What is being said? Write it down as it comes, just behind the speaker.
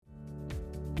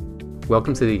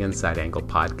Welcome to the Inside Angle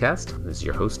podcast. This is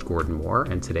your host, Gordon Moore,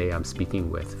 and today I'm speaking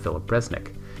with Philip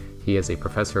Bresnik. He is a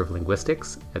professor of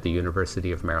linguistics at the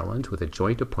University of Maryland with a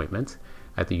joint appointment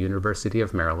at the University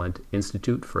of Maryland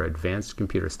Institute for Advanced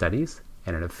Computer Studies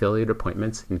and an affiliate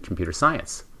appointment in computer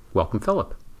science. Welcome,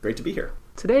 Philip. Great to be here.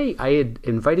 Today, I had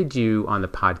invited you on the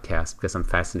podcast because I'm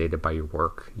fascinated by your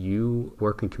work. You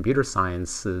work in computer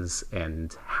sciences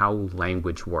and how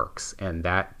language works. And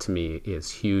that, to me,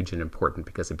 is huge and important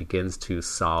because it begins to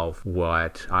solve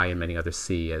what I and many others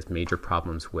see as major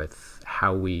problems with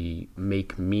how we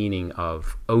make meaning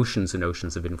of oceans and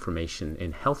oceans of information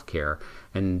in healthcare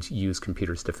and use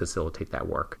computers to facilitate that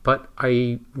work. But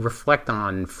I reflect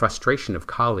on frustration of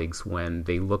colleagues when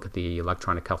they look at the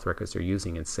electronic health records they're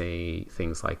using and say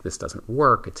things like, this doesn't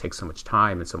work, it takes so much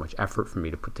time and so much effort for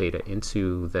me to put data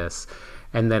into this.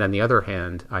 And then on the other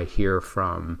hand, I hear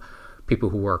from people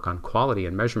who work on quality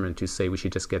and measurement who say we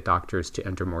should just get doctors to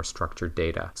enter more structured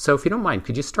data. So if you don't mind,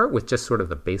 could you start with just sort of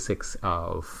the basics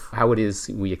of how it is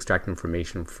we extract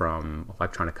information from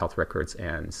electronic health records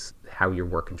and how your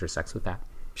work intersects with that?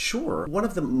 Sure. One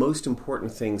of the most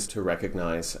important things to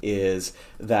recognize is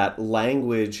that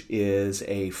language is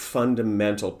a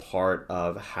fundamental part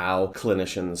of how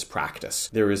clinicians practice.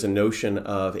 There is a notion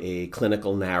of a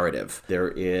clinical narrative. There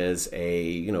is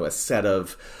a set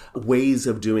of ways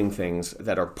of doing things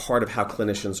that are part of how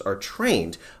clinicians are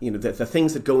trained. The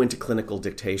things that go into clinical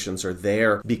dictations are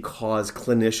there because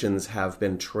clinicians have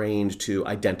been trained to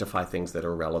identify things that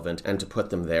are relevant and to put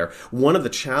them there. One of the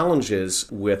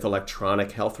challenges with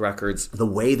electronic health records, the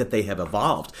way that they have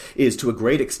evolved, is to a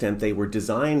great extent they were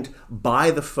designed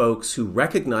by the folks who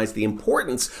recognize the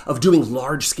importance of doing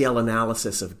large-scale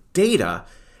analysis of data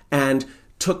and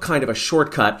took kind of a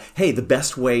shortcut. Hey, the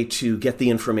best way to get the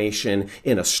information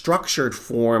in a structured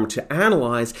form to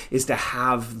analyze is to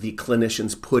have the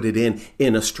clinicians put it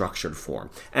in a structured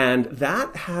form. And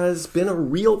that has been a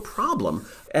real problem.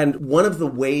 And one of the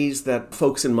ways that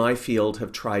folks in my field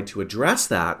have tried to address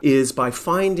that is by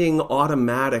finding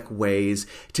automatic ways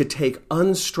to take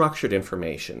unstructured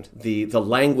information, the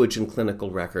language in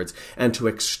clinical records, and to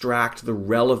extract the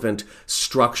relevant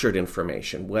structured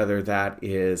information, whether that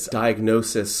is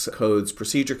diagnosis codes,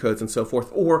 procedure codes, and so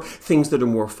forth, or things that are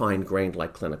more fine-grained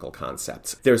like clinical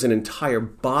concepts. There's an entire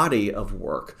body of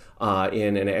work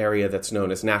in an area that's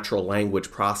known as natural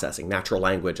language processing, natural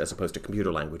language as opposed to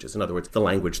computer languages. In other words, the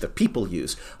language that people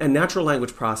use. And natural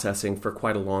language processing for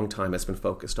quite a long time has been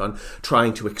focused on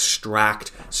trying to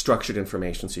extract structured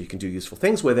information so you can do useful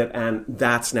things with it. And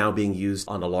that's now being used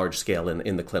on a large scale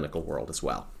in the clinical world as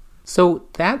well. So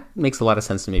that makes a lot of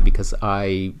sense to me because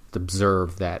I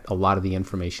observe that a lot of the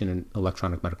information in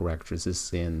electronic medical records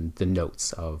is in the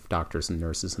notes of doctors and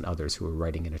nurses and others who are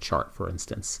writing in a chart, for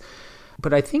instance.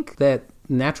 But I think that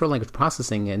natural language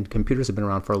processing and computers have been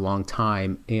around for a long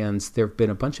time, and there have been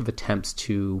a bunch of attempts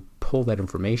to pull that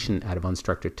information out of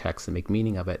unstructured text and make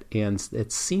meaning of it. And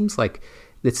it seems like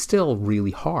it's still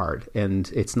really hard,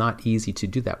 and it's not easy to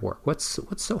do that work. What's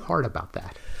so hard about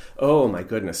that? Oh, my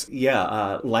goodness.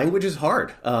 Yeah, language is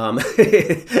hard.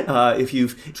 If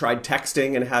you've tried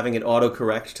texting and having it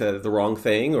autocorrect to the wrong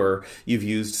thing, or you've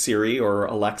used Siri or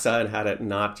Alexa and had it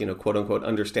not, quote unquote,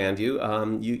 understand you,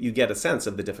 you get a sense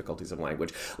of the difficulties of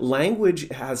language. Language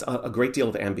has a great deal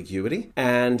of ambiguity,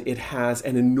 and it has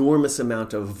an enormous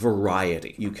amount of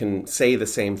variety. You can say the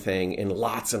same thing in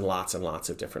lots and lots and lots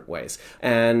of different ways.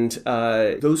 And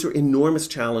those are enormous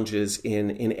challenges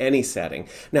in any setting.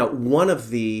 Now, one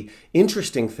of the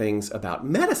interesting things about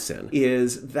medicine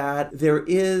is that there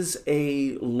is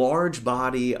a large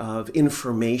body of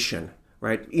information,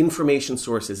 right? Information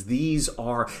sources. These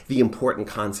are the important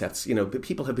concepts.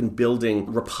 People have been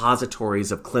building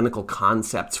repositories of clinical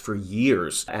concepts for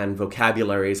years and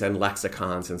vocabularies and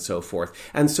lexicons and so forth.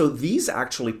 And so these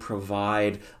actually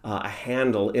provide a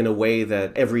handle in a way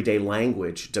that everyday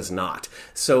language does not.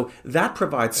 So that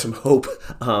provides some hope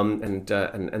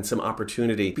and some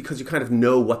opportunity because you kind of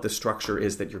know what the structure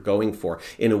is that you're going for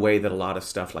in a way that a lot of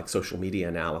stuff like social media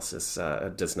analysis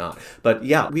does not. But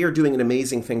yeah, we are doing an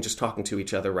amazing thing just talking to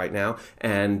each other right now,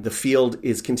 and the field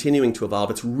is continuing to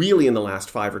evolve. It's really in the last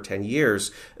 5 or 10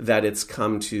 years that it's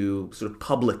come to sort of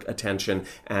public attention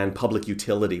and public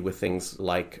utility with things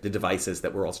like the devices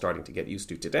that we're all starting to get used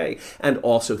to today, and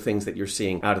also things that you're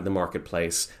seeing out in the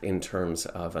marketplace in terms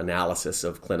of analysis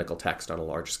of clinical text on a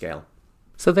large scale.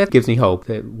 So that gives me hope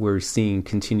that we're seeing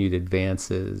continued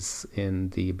advances in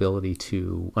the ability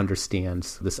to understand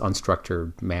this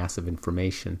unstructured mass of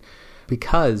information.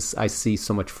 Because I see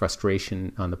so much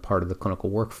frustration on the part of the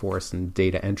clinical workforce and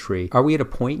data entry, are we at a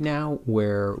point now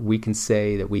where we can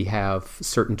say that we have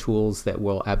certain tools that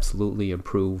will absolutely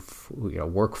improve,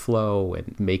 workflow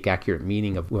and make accurate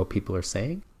meaning of what people are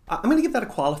saying? I'm going to give that a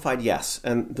qualified yes.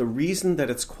 And the reason that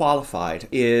it's qualified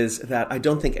is that I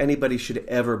don't think anybody should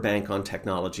ever bank on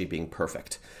technology being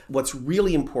perfect. What's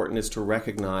really important is to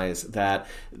recognize that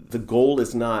the goal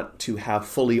is not to have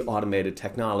fully automated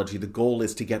technology. The goal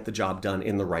is to get the job done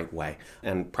in the right way,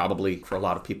 and probably for a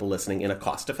lot of people listening, in a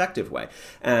cost-effective way.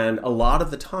 And a lot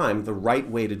of the time, the right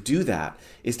way to do that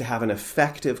is to have an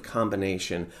effective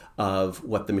combination of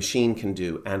what the machine can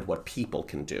do and what people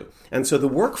can do. And so the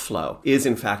workflow is,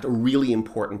 in fact, a really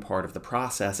important part of the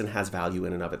process and has value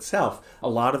in and of itself. A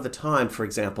lot of the time, for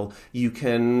example, you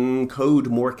can code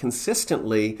more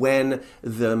consistently when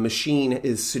the machine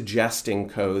is suggesting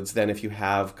codes than if you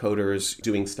have coders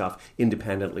doing stuff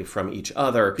independently from each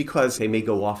other, because they may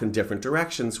go off in different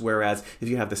directions, whereas if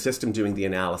you have the system doing the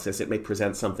analysis, it may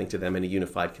present something to them in a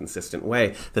unified, consistent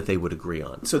way that they would agree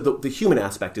on. So the human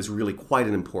aspect is really quite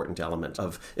an important element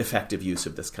of effective use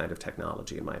of this kind of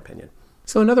technology, in my opinion.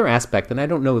 So another aspect, and I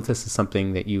don't know if this is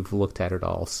something that you've looked at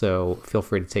all, so feel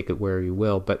free to take it where you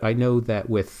will, but I know that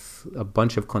with a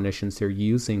bunch of clinicians, they're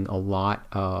using a lot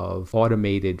of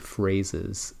automated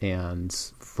phrases and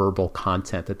verbal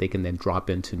content that they can then drop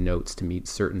into notes to meet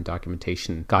certain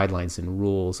documentation guidelines and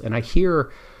rules. And I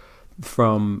hear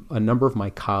from a number of my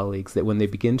colleagues that when they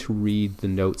begin to read the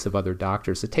notes of other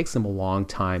doctors, it takes them a long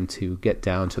time to get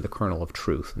down to the kernel of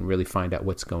truth and really find out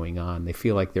what's going on. They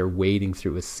feel like they're wading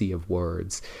through a sea of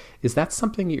words. Is that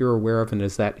something you're aware of, and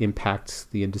does that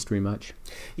impact the industry much?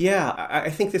 Yeah, I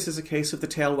think this is a case of the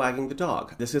tail wagging the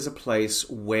dog. This is a place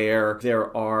where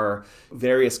there are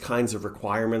various kinds of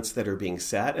requirements that are being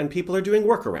set, and people are doing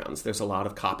workarounds. There's a lot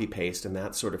of copy-paste and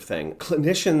that sort of thing.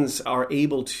 Clinicians are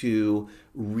able to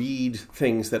read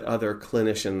things that other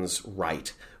clinicians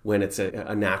write when it's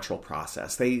a natural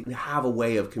process. They have a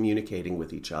way of communicating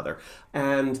with each other.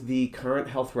 And the current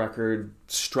health record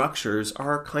structures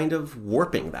are kind of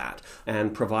warping that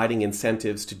and providing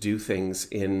incentives to do things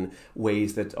in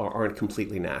ways that aren't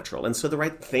completely natural. And so the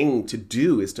right thing to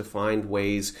do is to find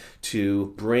ways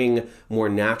to bring more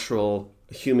natural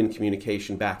human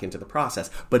communication back into the process.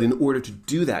 But in order to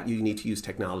do that, you need to use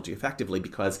technology effectively,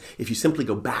 because if you simply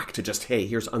go back to just, hey,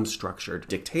 here's unstructured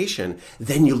dictation,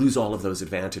 then you lose all of those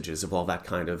advantages of all that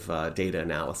kind of data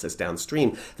analysis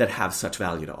downstream that have such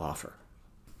value to offer.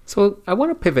 So I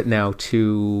want to pivot now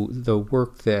to the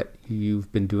work that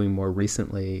you've been doing more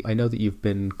recently. I know that you've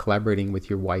been collaborating with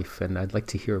your wife, and I'd like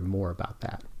to hear more about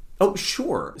that. Oh,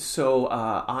 sure. So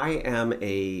I am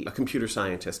a computer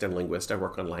scientist and linguist. I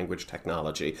work on language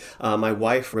technology. My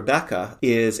wife, Rebecca,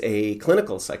 is a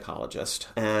clinical psychologist.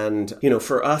 And,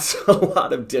 for us, a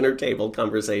lot of dinner table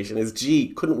conversation is, gee,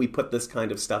 couldn't we put this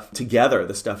kind of stuff together,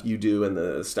 the stuff you do and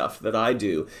the stuff that I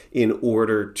do, in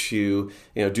order to,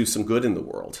 do some good in the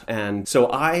world? And so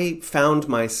I found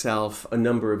myself a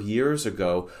number of years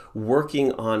ago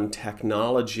working on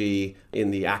technology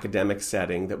in the academic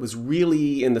setting that was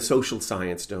really in the social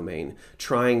science domain,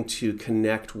 trying to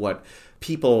connect what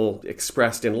people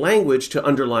expressed in language to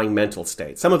underlying mental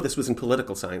states. Some of this was in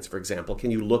political science, for example.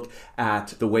 Can you look at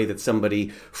the way that somebody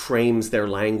frames their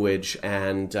language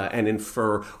and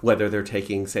infer whether they're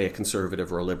taking, say, a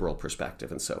conservative or a liberal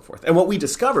perspective and so forth? And what we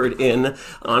discovered in,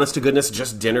 honest to goodness,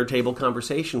 just dinner table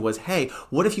conversation was, hey,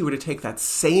 what if you were to take that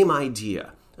same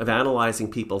idea of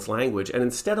analyzing people's language, and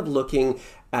instead of looking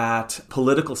at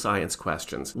political science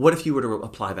questions, what if you were to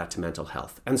apply that to mental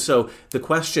health? And so the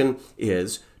question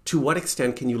is, to what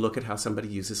extent can you look at how somebody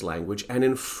uses language and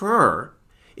infer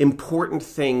important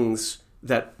things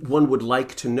that one would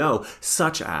like to know,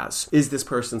 such as, is this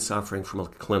person suffering from a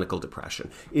clinical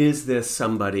depression? Is this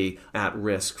somebody at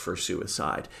risk for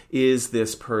suicide? Is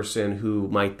this person who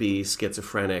might be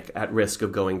schizophrenic at risk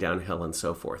of going downhill, and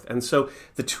so forth? And so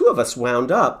the two of us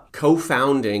wound up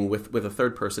co-founding with a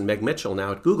third person, Meg Mitchell,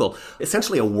 now at Google,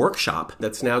 essentially a workshop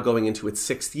that's now going into its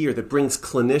 6th year that brings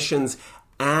clinicians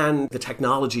and the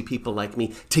technology people like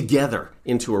me together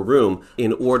into a room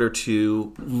in order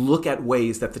to look at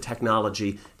ways that the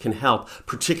technology can help,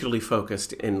 particularly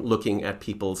focused in looking at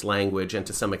people's language and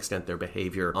to some extent their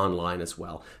behavior online as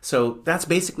well. So that's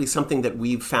basically something that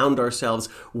we've found ourselves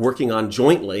working on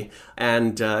jointly.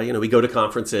 And, we go to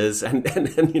conferences and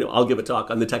I'll give a talk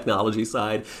on the technology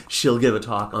side. She'll give a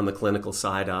talk on the clinical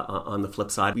side. On the flip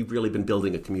side, we've really been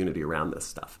building a community around this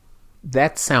stuff.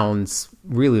 That sounds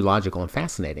really logical and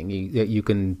fascinating. You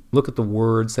can look at the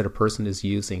words that a person is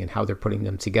using and how they're putting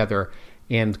them together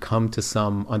and come to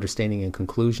some understanding and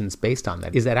conclusions based on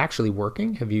that. Is that actually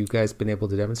working? Have you guys been able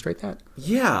to demonstrate that?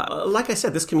 Yeah, like I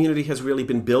said, this community has really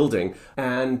been building.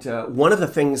 And one of the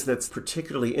things that's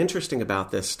particularly interesting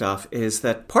about this stuff is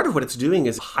that part of what it's doing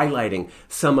is highlighting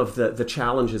some of the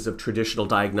challenges of traditional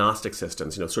diagnostic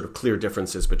systems, sort of clear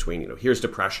differences between, here's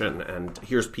depression and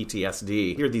here's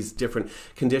PTSD, here are these different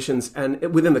conditions. And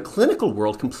within the clinical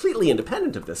world, completely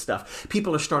independent of this stuff,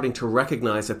 people are starting to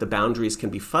recognize that the boundaries can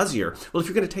be fuzzier. Well, if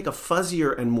you're going to take a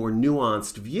fuzzier and more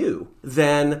nuanced view,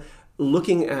 then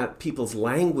looking at people's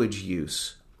language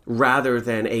use rather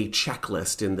than a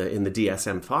checklist in the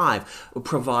DSM-5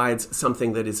 provides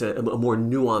something that is a more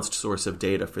nuanced source of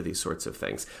data for these sorts of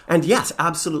things. And yes,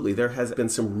 absolutely, there has been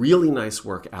some really nice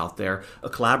work out there. A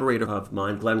collaborator of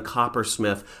mine, Glenn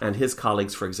Coppersmith, and his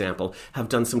colleagues, for example, have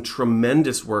done some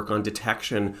tremendous work on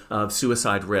detection of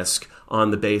suicide risk on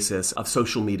the basis of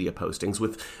social media postings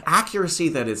with accuracy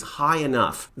that is high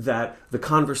enough that the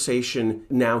conversation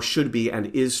now should be and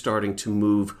is starting to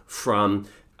move from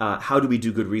how do we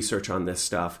do good research on this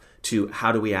stuff to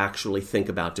how do we actually think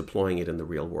about deploying it in the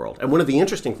real world. And one of the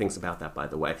interesting things about that, by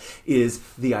the way, is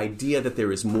the idea that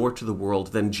there is more to the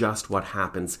world than just what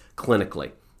happens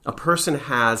clinically. A person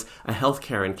has a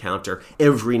healthcare encounter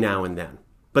every now and then,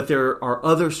 but there are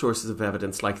other sources of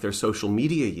evidence like their social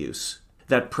media use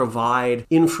that provide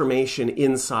information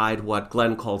inside what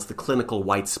Glenn calls the clinical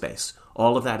white space.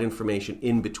 All of that information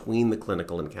in between the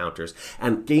clinical encounters.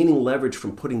 And gaining leverage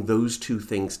from putting those two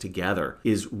things together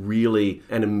is really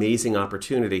an amazing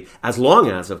opportunity, as long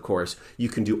as, of course, you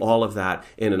can do all of that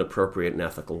in an appropriate and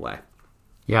ethical way.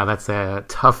 Yeah, that's a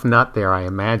tough nut there, I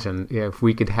imagine. If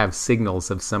we could have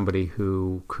signals of somebody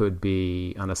who could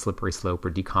be on a slippery slope or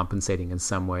decompensating in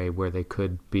some way where they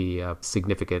could be a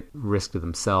significant risk to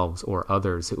themselves or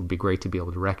others, it would be great to be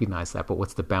able to recognize that. But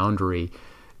what's the boundary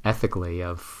ethically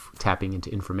of tapping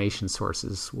into information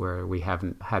sources where we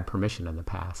haven't had permission in the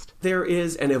past? There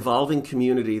is an evolving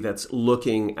community that's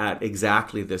looking at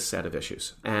exactly this set of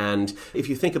issues. And if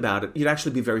you think about it, you'd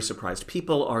actually be very surprised.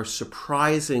 People are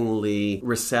surprisingly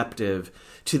receptive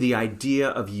to the idea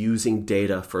of using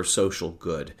data for social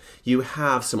good. You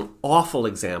have some awful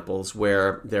examples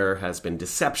where there has been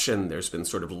deception, there's been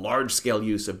sort of large-scale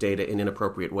use of data in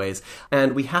inappropriate ways,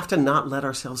 and we have to not let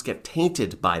ourselves get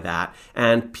tainted by that.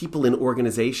 And people in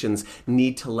organizations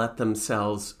need to let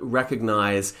themselves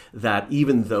recognize that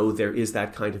even though there is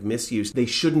that kind of misuse, they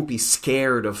shouldn't be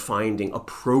scared of finding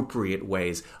appropriate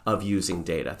ways of using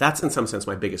data. That's in some sense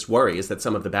my biggest worry, is that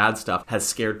some of the bad stuff has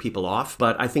scared people off,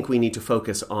 but I think we need to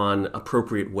focus on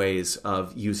appropriate ways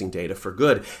of using data for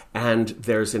good. And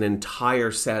there's an entire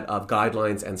set of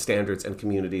guidelines and standards and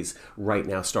communities right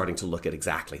now starting to look at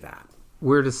exactly that.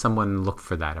 Where does someone look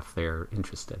for that if they're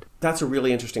interested? That's a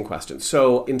really interesting question.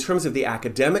 So in terms of the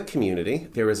academic community,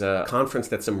 there is a conference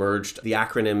that's emerged. The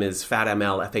acronym is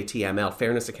FATML, FATML,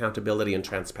 Fairness, Accountability, and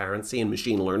Transparency in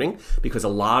Machine Learning, because a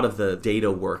lot of the data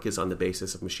work is on the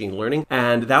basis of machine learning.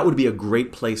 And that would be a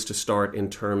great place to start in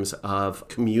terms of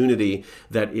community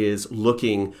that is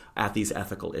looking at these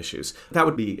ethical issues. That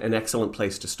would be an excellent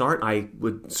place to start. I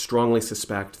would strongly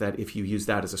suspect that if you use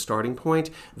that as a starting point,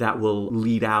 that will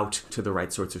lead out to the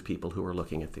right sorts of people who are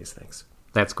looking at these things.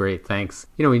 That's great. Thanks.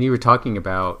 When you were talking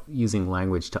about using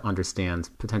language to understand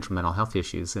potential mental health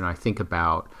issues, I think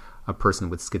about a person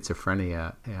with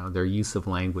schizophrenia, their use of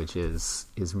language is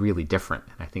really different.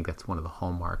 And I think that's one of the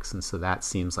hallmarks. And so that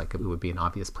seems like it would be an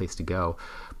obvious place to go.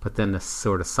 But then the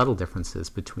sort of subtle differences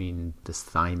between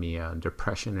dysthymia and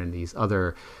depression and these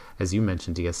other, as you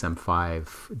mentioned,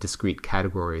 DSM-5 discrete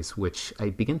categories, which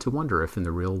I begin to wonder if in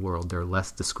the real world they're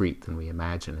less discrete than we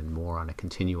imagine and more on a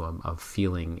continuum of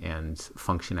feeling and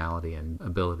functionality and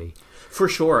ability. For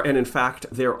sure. And in fact,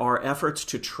 there are efforts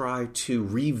to try to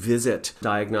revisit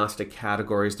diagnostic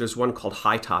categories. There's one called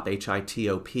HITOP,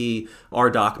 HITOP.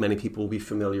 RDoC, many people will be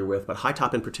familiar with, but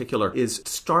HITOP in particular is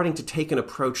starting to take an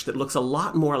approach that looks a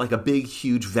lot more like a big,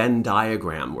 huge Venn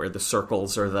diagram, where the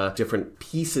circles are the different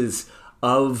pieces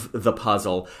of the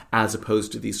puzzle as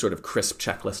opposed to these sort of crisp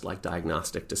checklist-like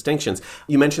diagnostic distinctions.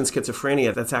 You mentioned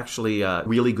schizophrenia. That's actually a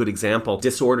really good example.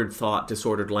 Disordered thought,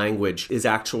 disordered language is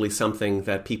actually something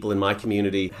that people in my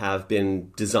community have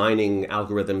been designing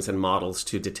algorithms and models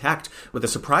to detect with a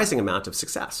surprising amount of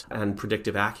success and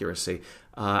predictive accuracy.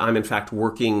 I'm in fact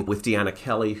working with Deanna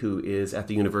Kelly, who is at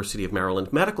the University of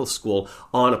Maryland Medical School,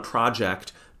 on a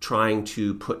project trying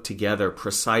to put together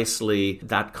precisely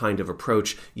that kind of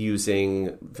approach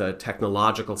using the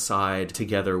technological side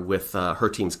together with her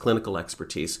team's clinical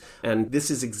expertise. And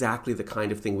this is exactly the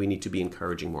kind of thing we need to be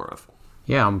encouraging more of.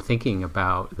 Yeah, I'm thinking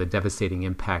about the devastating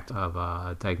impact of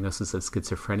a diagnosis of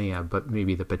schizophrenia, but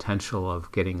maybe the potential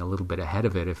of getting a little bit ahead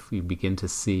of it if we begin to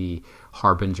see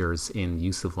harbingers in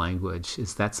use of language.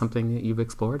 Is that something that you've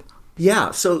explored?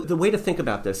 Yeah, so the way to think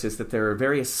about this is that there are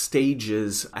various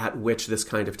stages at which this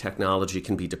kind of technology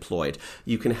can be deployed.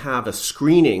 You can have a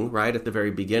screening right at the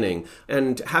very beginning,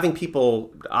 and having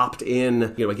people opt in,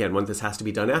 again, this has to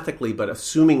be done ethically, but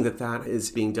assuming that that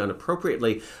is being done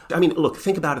appropriately. I mean, look,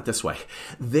 think about it this way.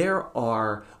 There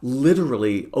are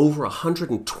literally over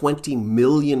 120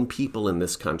 million people in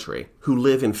this country who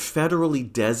live in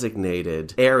federally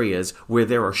designated areas where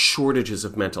there are shortages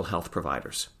of mental health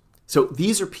providers. So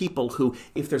these are people who,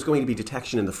 if there's going to be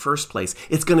detection in the first place,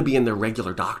 it's going to be in their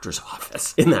regular doctor's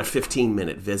office in that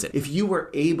 15-minute visit. If you were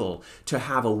able to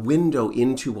have a window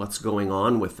into what's going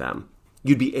on with them,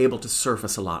 you'd be able to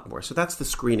surface a lot more. So that's the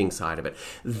screening side of it.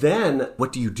 Then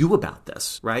what do you do about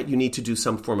this, right? You need to do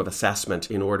some form of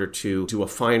assessment in order to do a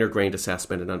finer grained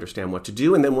assessment and understand what to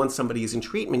do. And then once somebody is in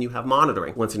treatment, you have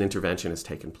monitoring once an intervention has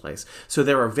taken place. So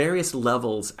there are various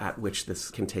levels at which this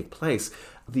can take place.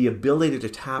 The ability to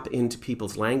tap into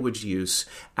people's language use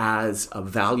as a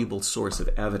valuable source of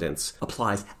evidence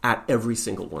applies at every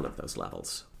single one of those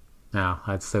levels. Oh,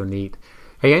 that's so neat.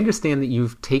 Hey, I understand that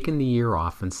you've taken the year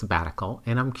off in sabbatical,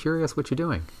 and I'm curious what you're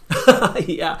doing.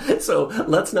 Yeah, so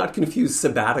let's not confuse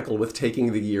sabbatical with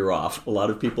taking the year off. A lot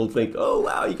of people think, oh,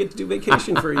 wow, you get to do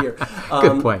vacation for a year.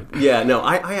 Good point. Yeah, no,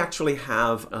 I actually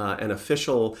have an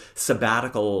official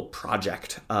sabbatical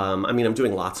project. I'm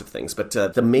doing lots of things, but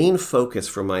the main focus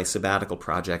for my sabbatical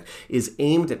project is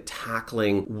aimed at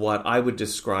tackling what I would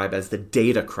describe as the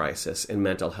data crisis in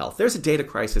mental health. There's a data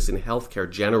crisis in healthcare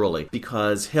generally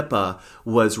because HIPAA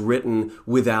was written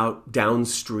without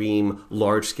downstream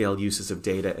large-scale uses of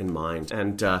data in mind.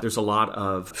 And there's a lot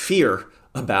of fear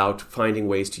about finding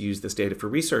ways to use this data for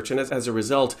research. And as a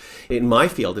result, in my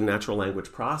field, in natural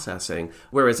language processing,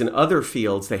 whereas in other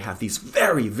fields, they have these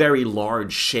very, very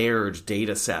large shared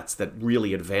data sets that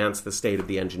really advance the state of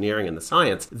the engineering and the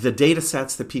science, the data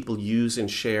sets that people use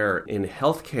and share in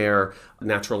healthcare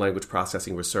natural language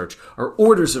processing research are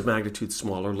orders of magnitude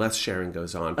smaller, less sharing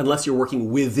goes on. Unless you're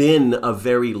working within a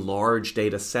very large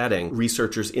data setting,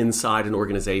 researchers inside an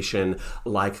organization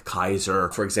like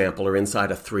Kaiser, for example, or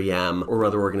inside a 3M or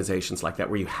other organizations like that,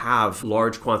 where you have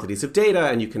large quantities of data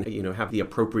and you can have the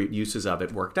appropriate uses of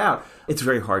it worked out, it's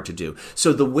very hard to do.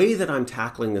 So the way that I'm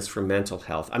tackling this for mental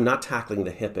health, I'm not tackling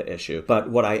the HIPAA issue, but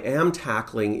what I am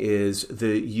tackling is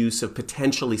the use of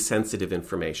potentially sensitive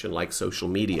information like social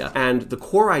media. And the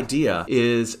core idea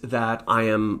is that I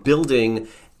am building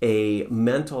a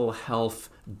mental health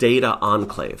data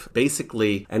enclave,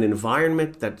 basically an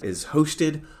environment that is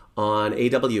hosted on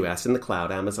AWS in the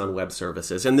cloud, Amazon Web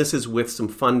Services. And this is with some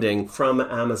funding from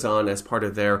Amazon as part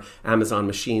of their Amazon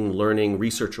Machine Learning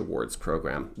Research Awards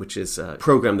program, which is a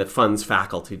program that funds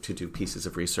faculty to do pieces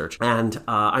of research. And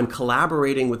I'm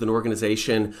collaborating with an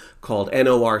organization called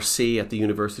NORC at the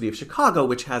University of Chicago,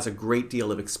 which has a great deal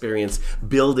of experience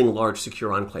building large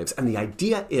secure enclaves. And the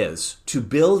idea is to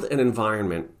build an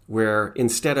environment where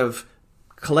instead of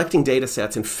collecting data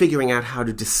sets and figuring out how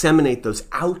to disseminate those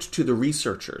out to the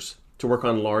researchers to work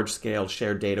on large-scale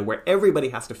shared data where everybody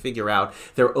has to figure out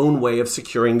their own way of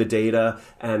securing the data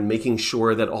and making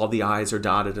sure that all the I's are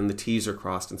dotted and the T's are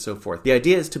crossed and so forth. The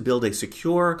idea is to build a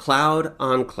secure cloud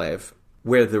enclave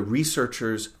where the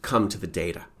researchers come to the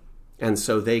data. And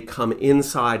so they come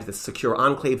inside the secure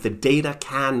enclave. The data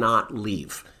cannot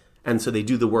leave. And so they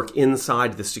do the work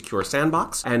inside the secure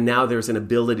sandbox. And now there's an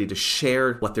ability to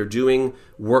share what they're doing,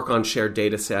 work on shared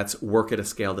data sets, work at a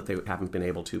scale that they haven't been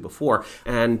able to before.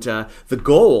 And the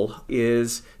goal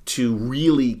is to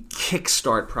really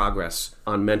kickstart progress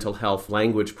on mental health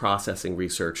language processing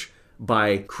research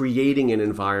by creating an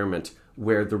environment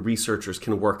where the researchers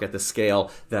can work at the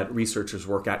scale that researchers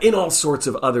work at in all sorts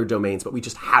of other domains, but we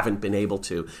just haven't been able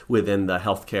to within the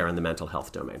healthcare and the mental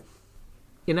health domain.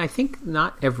 And I think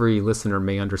not every listener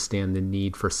may understand the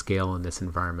need for scale in this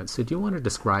environment. So do you want to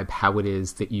describe how it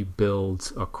is that you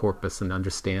build a corpus and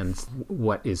understand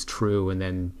what is true and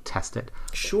then test it?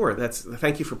 Sure.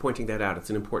 Thank you for pointing that out. It's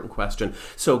an important question.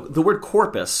 So the word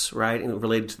corpus, right,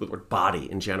 related to the word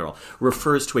body in general,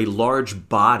 refers to a large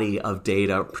body of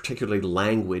data, particularly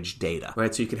language data,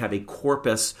 right? So you can have a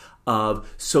corpus of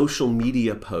social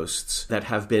media posts that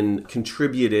have been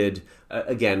contributed,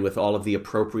 again, with all of the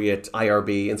appropriate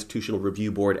IRB, Institutional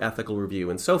Review Board, ethical review,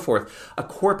 and so forth, a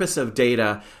corpus of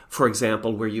data for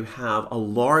example, where you have a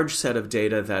large set of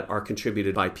data that are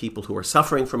contributed by people who are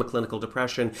suffering from a clinical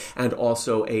depression, and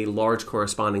also a large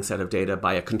corresponding set of data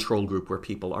by a control group where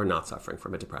people are not suffering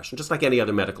from a depression. Just like any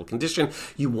other medical condition,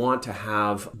 you want to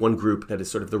have one group that is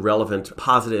sort of the relevant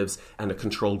positives and a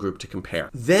control group to compare.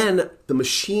 Then the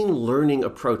machine learning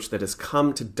approach that has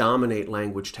come to dominate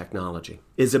language technology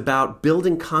is about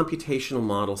building computational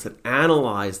models that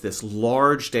analyze this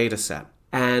large data set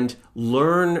and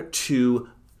learn to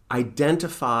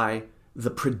identify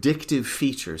the predictive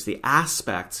features, the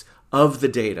aspects of the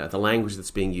data, the language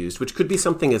that's being used, which could be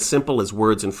something as simple as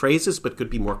words and phrases, but could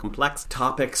be more complex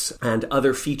topics and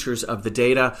other features of the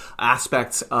data,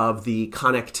 aspects of the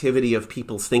connectivity of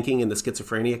people's thinking in the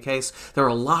schizophrenia case. There are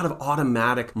a lot of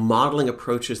automatic modeling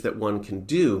approaches that one can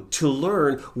do to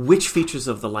learn which features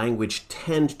of the language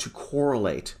tend to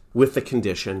correlate with the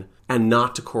condition and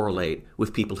not to correlate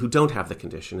with people who don't have the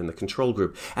condition in the control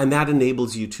group. And that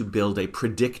enables you to build a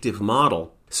predictive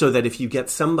model so that if you get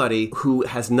somebody who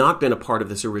has not been a part of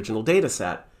this original data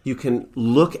set, you can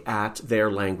look at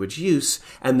their language use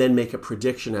and then make a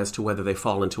prediction as to whether they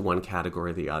fall into one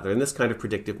category or the other. And this kind of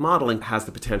predictive modeling has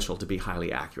the potential to be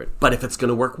highly accurate. But if it's going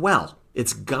to work well,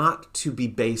 it's got to be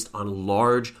based on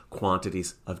large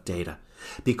quantities of data,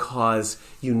 because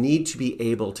you need to be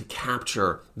able to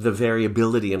capture the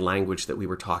variability in language that we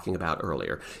were talking about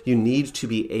earlier. You need to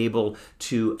be able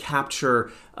to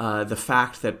capture the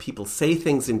fact that people say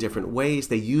things in different ways,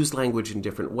 they use language in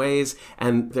different ways,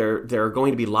 and there are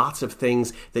going to be lots of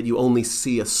things that you only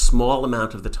see a small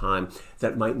amount of the time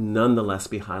that might nonetheless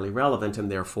be highly relevant,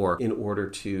 and therefore, in order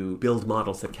to build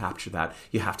models that capture that,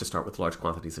 you have to start with large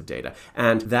quantities of data.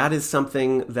 And that is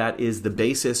something that is the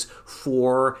basis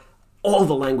for all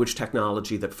the language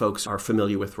technology that folks are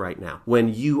familiar with right now.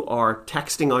 When you are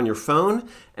texting on your phone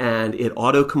and it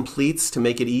auto-completes to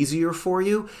make it easier for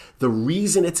you, the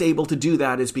reason it's able to do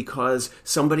that is because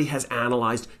somebody has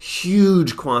analyzed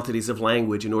huge quantities of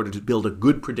language in order to build a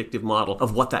good predictive model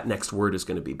of what that next word is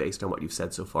going to be based on what you've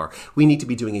said so far. We need to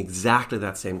be doing exactly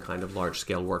that same kind of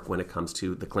large-scale work when it comes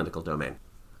to the clinical domain.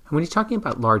 When you're talking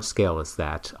about large scale, is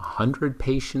that 100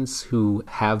 patients who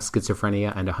have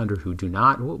schizophrenia and 100 who do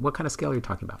not? What kind of scale are you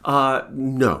talking about?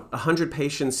 No. 100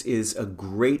 patients is a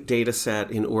great data set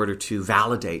in order to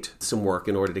validate some work,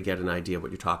 in order to get an idea of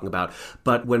what you're talking about.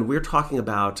 But when we're talking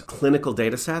about clinical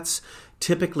data sets,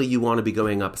 typically you want to be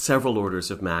going up several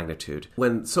orders of magnitude.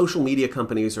 When social media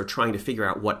companies are trying to figure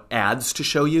out what ads to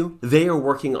show you, they are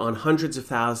working on hundreds of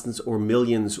thousands or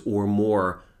millions or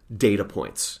more data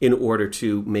points in order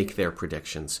to make their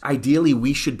predictions. Ideally,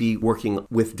 we should be working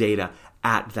with data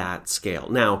at that scale.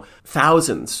 Now,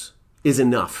 thousands is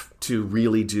enough to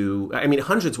really do,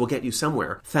 hundreds will get you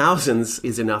somewhere. Thousands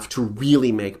is enough to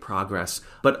really make progress.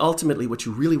 But ultimately, what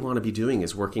you really want to be doing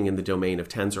is working in the domain of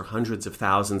tens or hundreds of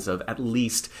thousands of at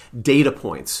least data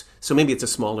points. So maybe it's a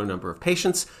smaller number of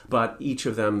patients, but each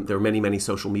of them, there are many, many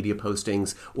social media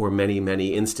postings or many,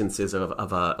 many instances of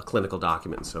a clinical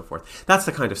document and so forth. That's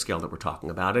the kind of scale that we're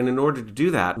talking about. And in order to do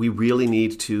that, we really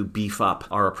need to beef up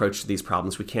our approach to these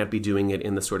problems. We can't be doing it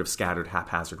in the sort of scattered,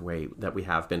 haphazard way that we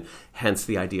have been. Hence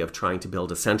the idea of trying to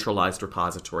build a centralized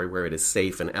repository where it is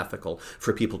safe and ethical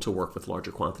for people to work with larger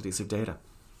quantities of data.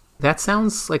 That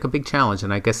sounds like a big challenge,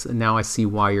 and I guess now I see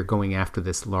why you're going after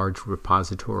this large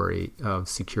repository of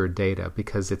secured data,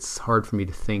 because it's hard for me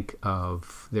to think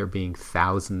of there being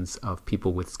thousands of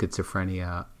people with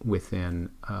schizophrenia within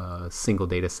a single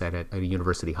data set at a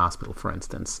university hospital, for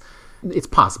instance. It's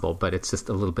possible, but it's just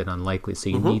a little bit unlikely.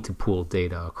 So you need to pool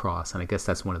data across. And I guess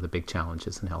that's one of the big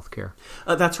challenges in healthcare.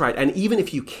 That's right. And even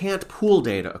if you can't pool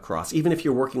data across, even if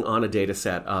you're working on a data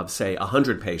set of, say,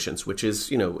 100 patients, which is,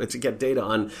 to get data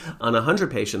on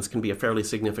 100 patients can be a fairly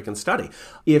significant study.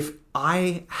 If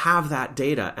I have that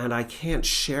data and I can't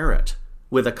share it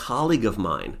with a colleague of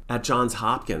mine at Johns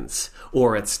Hopkins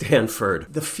or at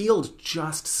Stanford, the field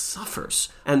just suffers.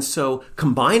 And so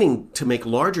combining to make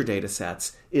larger data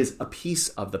sets is a piece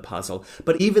of the puzzle.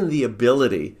 But even the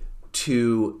ability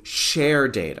to share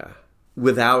data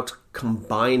without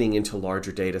combining into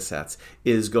larger data sets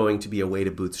is going to be a way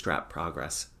to bootstrap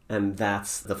progress. And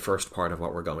that's the first part of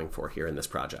what we're going for here in this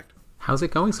project. How's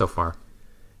it going so far?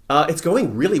 It's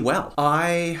going really well.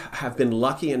 I have been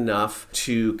lucky enough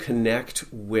to connect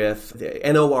with the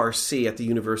NORC at the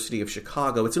University of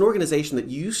Chicago. It's an organization that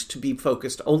used to be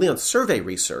focused only on survey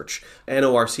research.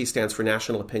 NORC stands for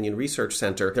National Opinion Research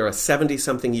Center. They're a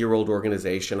 70-something-year-old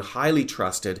organization, highly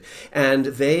trusted, and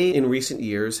they, in recent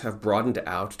years, have broadened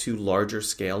out to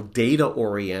larger-scale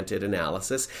data-oriented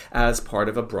analysis as part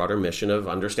of a broader mission of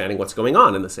understanding what's going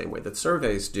on in the same way that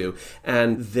surveys do.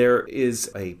 And there is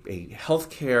a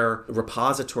healthcare software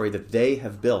repository that they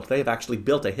have built. They have actually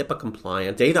built a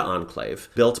HIPAA-compliant data enclave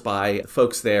built by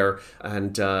folks there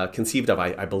and conceived of,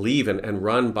 I believe, and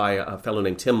run by a fellow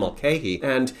named Tim Mulcahy.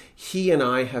 And he and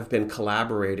I have been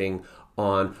collaborating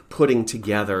on putting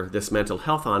together this mental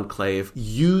health enclave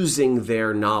using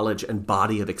their knowledge and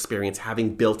body of experience,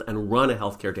 having built and run a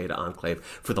healthcare data enclave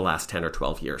for the last 10 or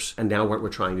 12 years. And now what we're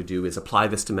trying to do is apply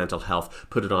this to mental health,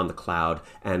 put it on the cloud,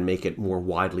 and make it more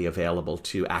widely available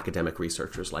to academic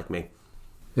researchers like me.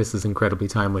 This is incredibly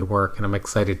timely work, and I'm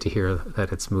excited to hear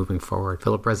that it's moving forward.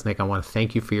 Philip Resnick, I want to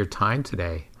thank you for your time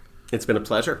today. It's been a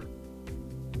pleasure.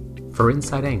 For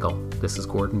Inside Angle, this is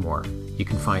Gordon Moore. You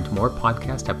can find more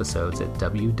podcast episodes at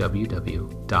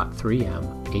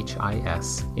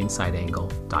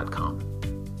www.3mhisinsideangle.com.